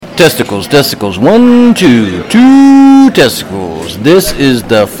Testicles. 1, 2, 2 testicles. This is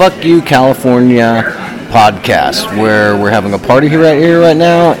the Fuck You California podcast, where we're having a party here right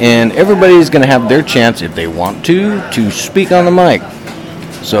now, and everybody's going to have their chance, if they want to speak on the mic.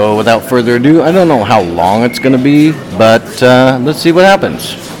 So without further ado, I don't know how long it's going to be, but let's see what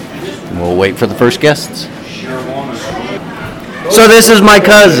happens. We'll wait for the first guests. So this is my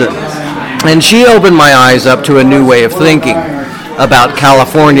cousin, and she opened my eyes up to a new way of thinking about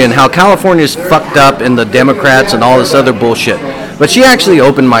California and how California's fucked up and the Democrats and all this other bullshit. But she actually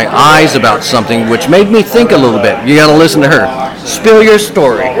opened my eyes about something which made me think a little bit. You gotta listen to her. Spill your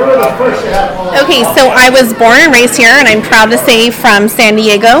story. Okay, so I was born and raised here, and I'm proud to say from San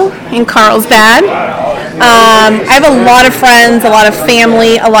Diego in Carlsbad. I have a lot of friends, a lot of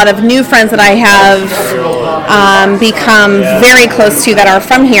family, a lot of new friends that I have become very close to that are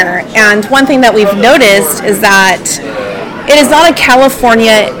from here. And one thing that we've noticed is that it is not a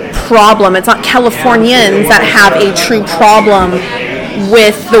California problem. It's not Californians that have a true problem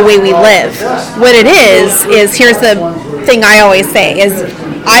with the way we live. What it is here's the thing I always say, is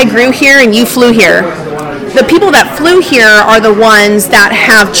I grew here and you flew here. The people that flew here are the ones that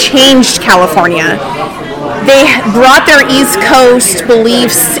have changed California. They brought their East Coast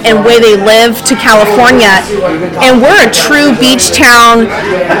beliefs and way they live to California, and we're a true beach town,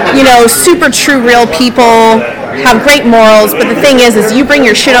 super true real people, have great morals, but the thing is you bring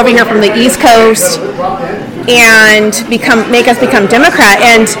your shit over here from the East Coast and make us become Democrat.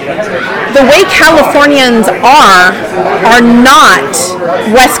 And the way Californians are not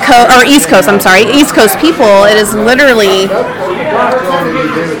West Coast or East Coast. East Coast people. It is literally,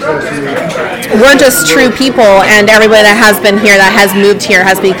 we're just true people, and everybody that has been here, that has moved here,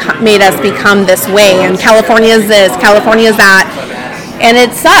 has made us become this way. And California is this, California is that, and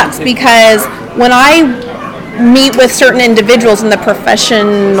it sucks because when I meet with certain individuals in the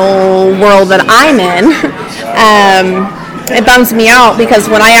professional world that I'm in, it bums me out because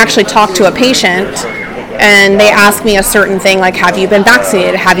when I actually talk to a patient and they ask me a certain thing like, have you been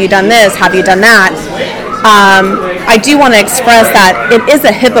vaccinated? Have you done this? Have you done that? I do want to express that it is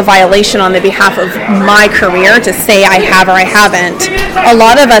a HIPAA violation on the behalf of my career to say I have or I haven't. A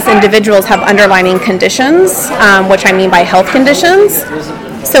lot of us individuals have underlying conditions, which I mean by health conditions.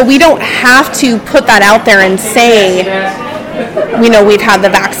 So we don't have to put that out there and say, we've had the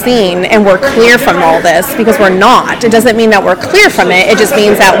vaccine and we're clear from all this, because we're not. It doesn't mean that we're clear from it. It just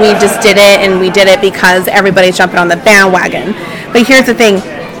means that we just did it, and we did it because everybody's jumping on the bandwagon. But here's the thing.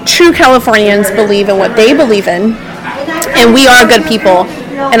 True Californians believe in what they believe in, and we are good people.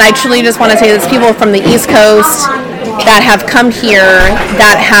 And I truly just want to say there's people from the East Coast that have come here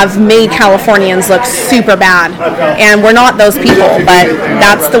that have made Californians look super bad. And we're not those people, but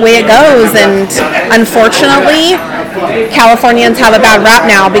that's the way it goes. And unfortunately, Californians have a bad rap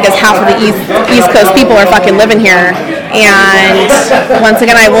now because half of the East Coast people are fucking living here. And once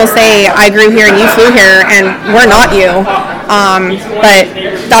again, I will say I grew here and you flew here, and we're not you. But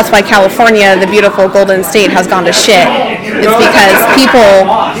that's why California, the beautiful Golden State, has gone to shit. It's because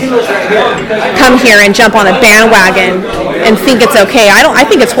people come here and jump on a bandwagon and think it's okay. I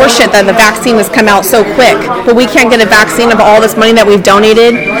think it's horseshit that the vaccine has come out so quick, but we can't get a vaccine of all this money that we've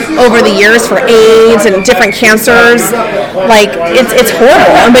donated over the years for AIDS and different cancers. Like, it's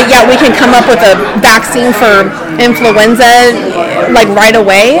horrible. But yet we can come up with a vaccine for influenza like right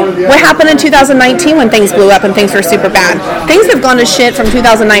away. What happened in 2019 when things blew up and things were super bad? Things have gone to shit from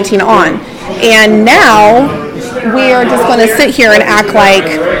 2019 on. And now we're just going to sit here and act like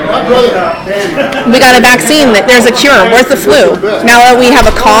we got a vaccine, that there's a cure. Where's the flu? Now that we have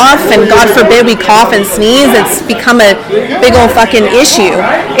a cough, and God forbid we cough and sneeze, it's become a big old fucking issue.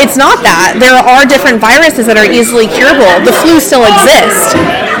 It's not that. There are different viruses that are easily curable. The flu still exists.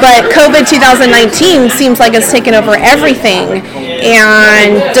 But COVID 2019 seems like it's taken over everything.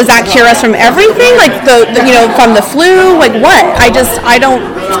 And does that cure us from everything? Like from the flu? Like what? I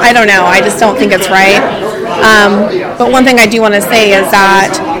don't know. I just don't think it's right. But one thing I do want to say is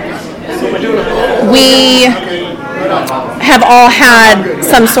that we have all had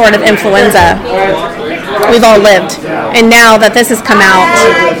some sort of influenza. We've all lived. And now that this has come out,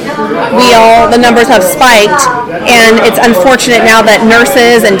 the numbers have spiked, and it's unfortunate now that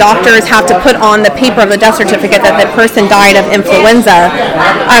nurses and doctors have to put on the paper of the death certificate that the person died of influenza.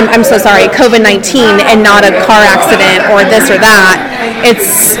 I'm so sorry, COVID-19, and not a car accident or this or that.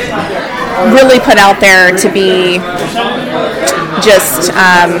 It's really put out there to be just,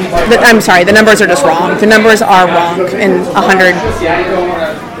 I'm sorry, the numbers are just wrong. The numbers are wrong in 100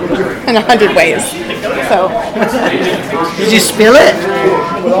 ways. So. Did you spill it?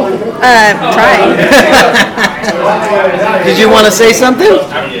 Try. Did you want to say something?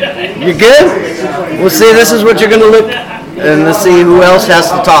 You good? Well, see, this is what you're going to look, and let's see who else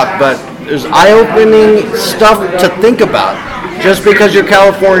has to talk. But there's eye-opening stuff to think about. Just because you're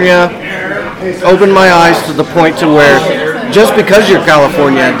California, opened my eyes to the point to where just because you're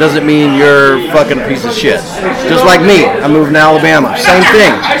California doesn't mean you're fucking a piece of shit. Just like me, I moved to Alabama, same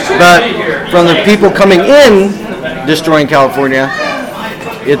thing. But from the people coming in destroying California,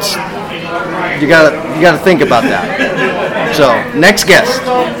 it's you gotta think about that. So next guest,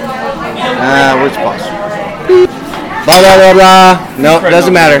 where's the boss? Blah blah blah blah. No,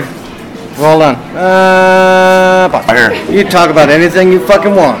 doesn't matter. Hold on. You talk about anything you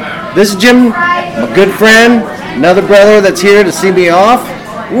fucking want. This is Jim, my good friend, another brother that's here to see me off.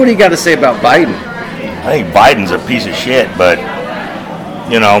 What do you got to say about Biden? I think Biden's a piece of shit, but,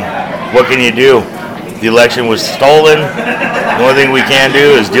 you know, what can you do? The election was stolen. The only thing we can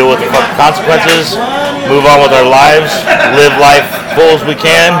do is deal with the consequences, move on with our lives, live life full as we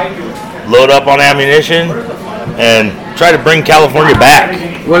can, load up on ammunition, and try to bring California back.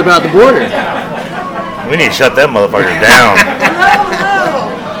 What about the border? We need to shut them motherfuckers down.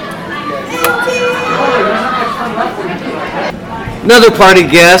 Another party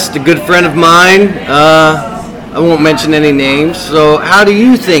guest, a good friend of mine. I won't mention any names. So how do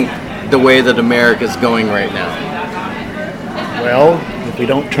you think the way that America's going right now? Well, if we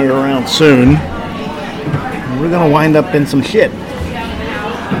don't turn around soon, we're going to wind up in some shit.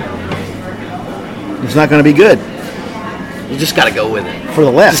 It's not going to be good. You just got to go with it. For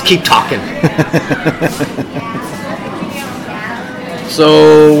the left. Just keep talking.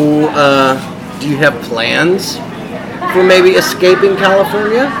 So, do you have plans for maybe escaping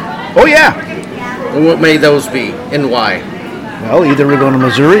California? Oh, yeah. And what may those be and why? Well, either we're going to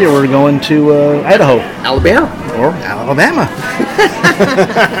Missouri or we're going to Idaho. Alabama. Or Alabama.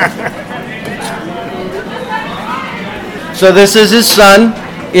 So this is his son.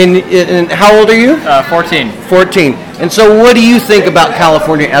 In how old are you? 14. 14. And so what do you think about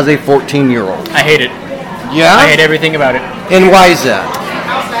California as a 14-year-old? I hate it. Yeah? I hate everything about it. And why is that?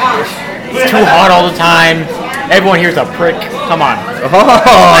 It's too hot all the time. Everyone here's a prick. Come on.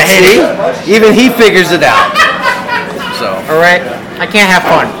 Oh, I hate see? it. Even he figures it out. So. All right? I can't have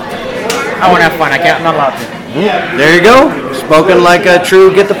fun. I want to have fun. I'm not allowed to. There you go. Spoken like a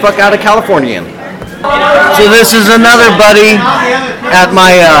true get the fuck out of Californian. So this is another buddy at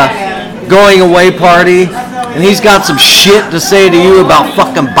my going away party, and he's got some shit to say to you about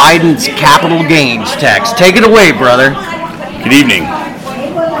fucking Biden's capital gains tax. Take it away, brother. Good evening.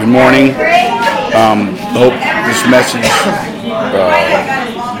 Good morning. Hope this message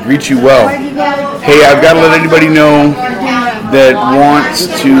reach you well. Hey, I've got to let anybody know that wants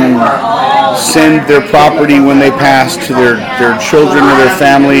to send their property when they pass to their children or their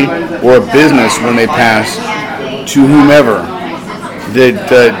family or a business when they pass to whomever, that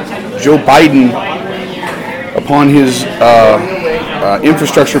Joe Biden, upon his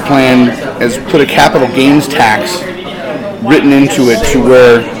infrastructure plan, has put a capital gains tax written into it to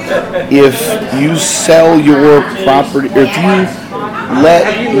where if you sell your property, or if you let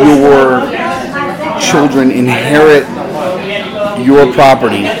your children inherit your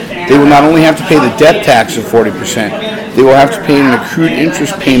property, they will not only have to pay the death tax of 40%, they will have to pay an accrued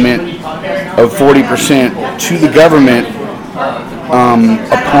interest payment of 40% to the government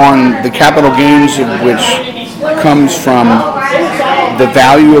upon the capital gains of which comes from the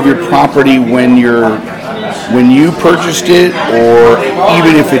value of your property when you purchased it, or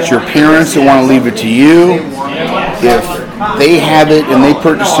even if it's your parents that want to leave it to you. If they have it and they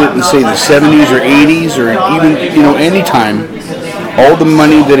purchased it in, say, the 70s or 80s or even, any time, all the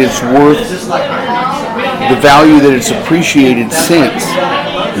money that it's worth, the value that it's appreciated since,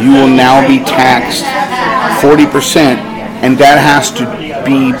 you will now be taxed 40%, and that has to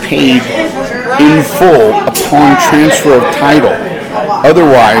be paid in full upon transfer of title.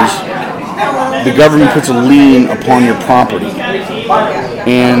 Otherwise, the government puts a lien upon your property.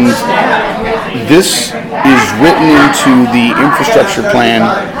 And this is written into the infrastructure plan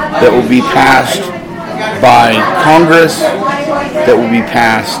that will be passed by Congress, that will be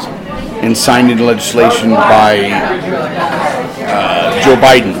passed and signed into legislation by Joe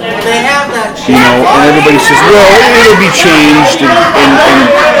Biden. And everybody says, well, it'll be changed and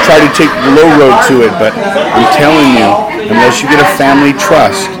try to take the low road to it. But I'm telling you, unless you get a family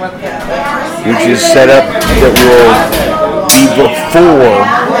trust, which is set up that will be before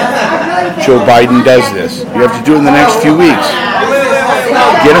Joe Biden does this, you have to do it in the next few weeks.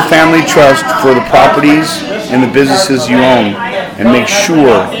 Get a family trust for the properties and the businesses you own, and make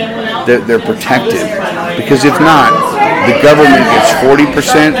sure that they're protected. Because if not, the government gets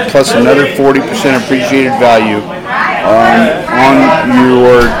 40% plus another 40% appreciated value on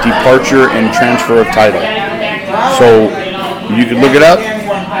your departure and transfer of title. So you can look it up,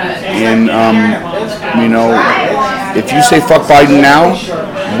 and if you say fuck Biden now,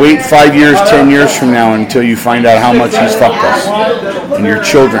 wait 5 years, 10 years from now until you find out how much he's fucked us, and your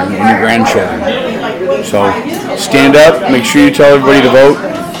children, and your grandchildren. So stand up, make sure you tell everybody to vote.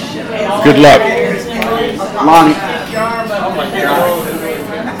 Good luck. Lonnie.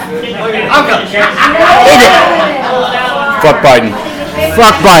 Fuck Biden.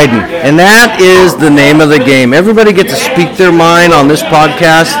 Fuck Biden. And that is the name of the game. Everybody gets to speak their mind on this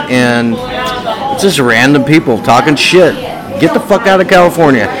podcast, and it's just random people talking shit. Get the fuck out of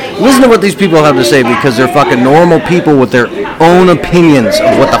California. Listen to what these people have to say, because they're fucking normal people with their own opinions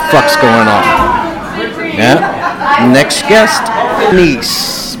of what the fuck's going on. Yeah? Next guest,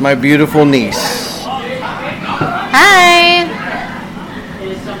 niece. My beautiful niece. Hi.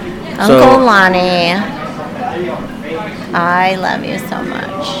 Uncle Lonnie. I love you so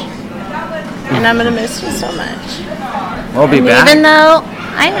much. And I'm going to miss you so much. I'll be back. Even though,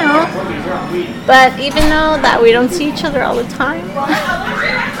 I know, but even though that we don't see each other all the time.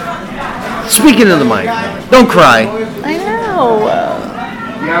 Speaking of the mic, don't cry. I know.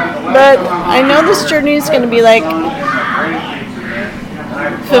 But I know this journey is going to be like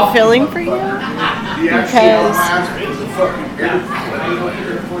fulfilling for you, because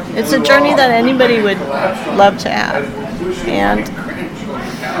it's a journey that anybody would love to have, and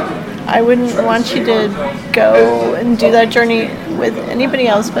I wouldn't want you to go and do that journey with anybody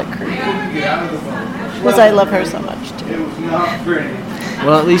else but Kurt, because I love her so much too.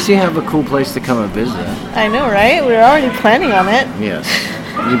 Well, at least you have a cool place to come and visit. I know, right? We're already planning on it. Yes.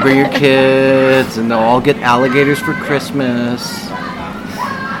 You bring your kids, and they'll all get alligators for Christmas.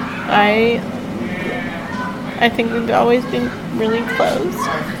 I think we've always been really close,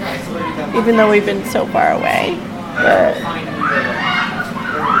 even though we've been so far away. But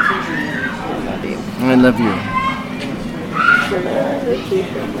I love you.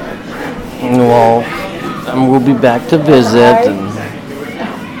 Well, and we'll be back to visit. And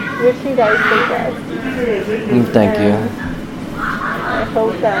wish you guys the best. thank you. I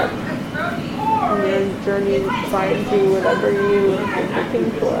hope that your journey finds you whatever you are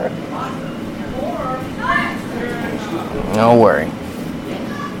looking for. Don't worry.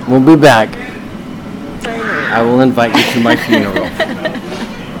 We'll be back. I will invite you to my funeral.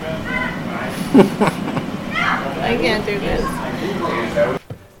 I can't do this.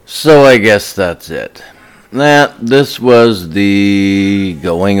 So I guess that's it. This was the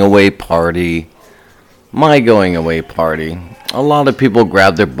going away party. My going away party. A lot of people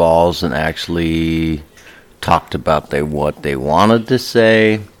grabbed their balls and actually talked about what they wanted to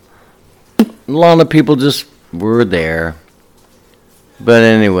say. A lot of people just were there. But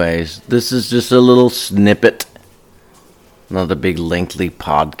anyways, this is just a little snippet. Not a big lengthy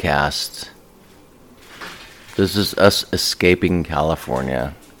podcast. This is us escaping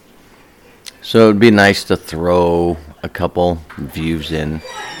California. So it would be nice to throw a couple views in,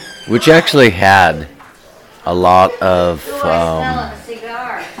 which actually had a lot of,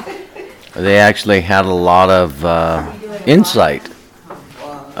 they actually had a lot of insight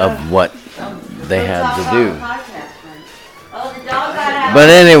of what they had to do. But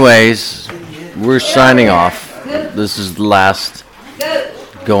anyways, we're signing off. This is the last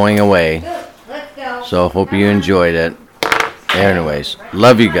going away. So hope you enjoyed it. Anyways,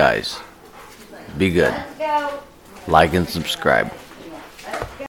 love you guys. Be good. Like and subscribe.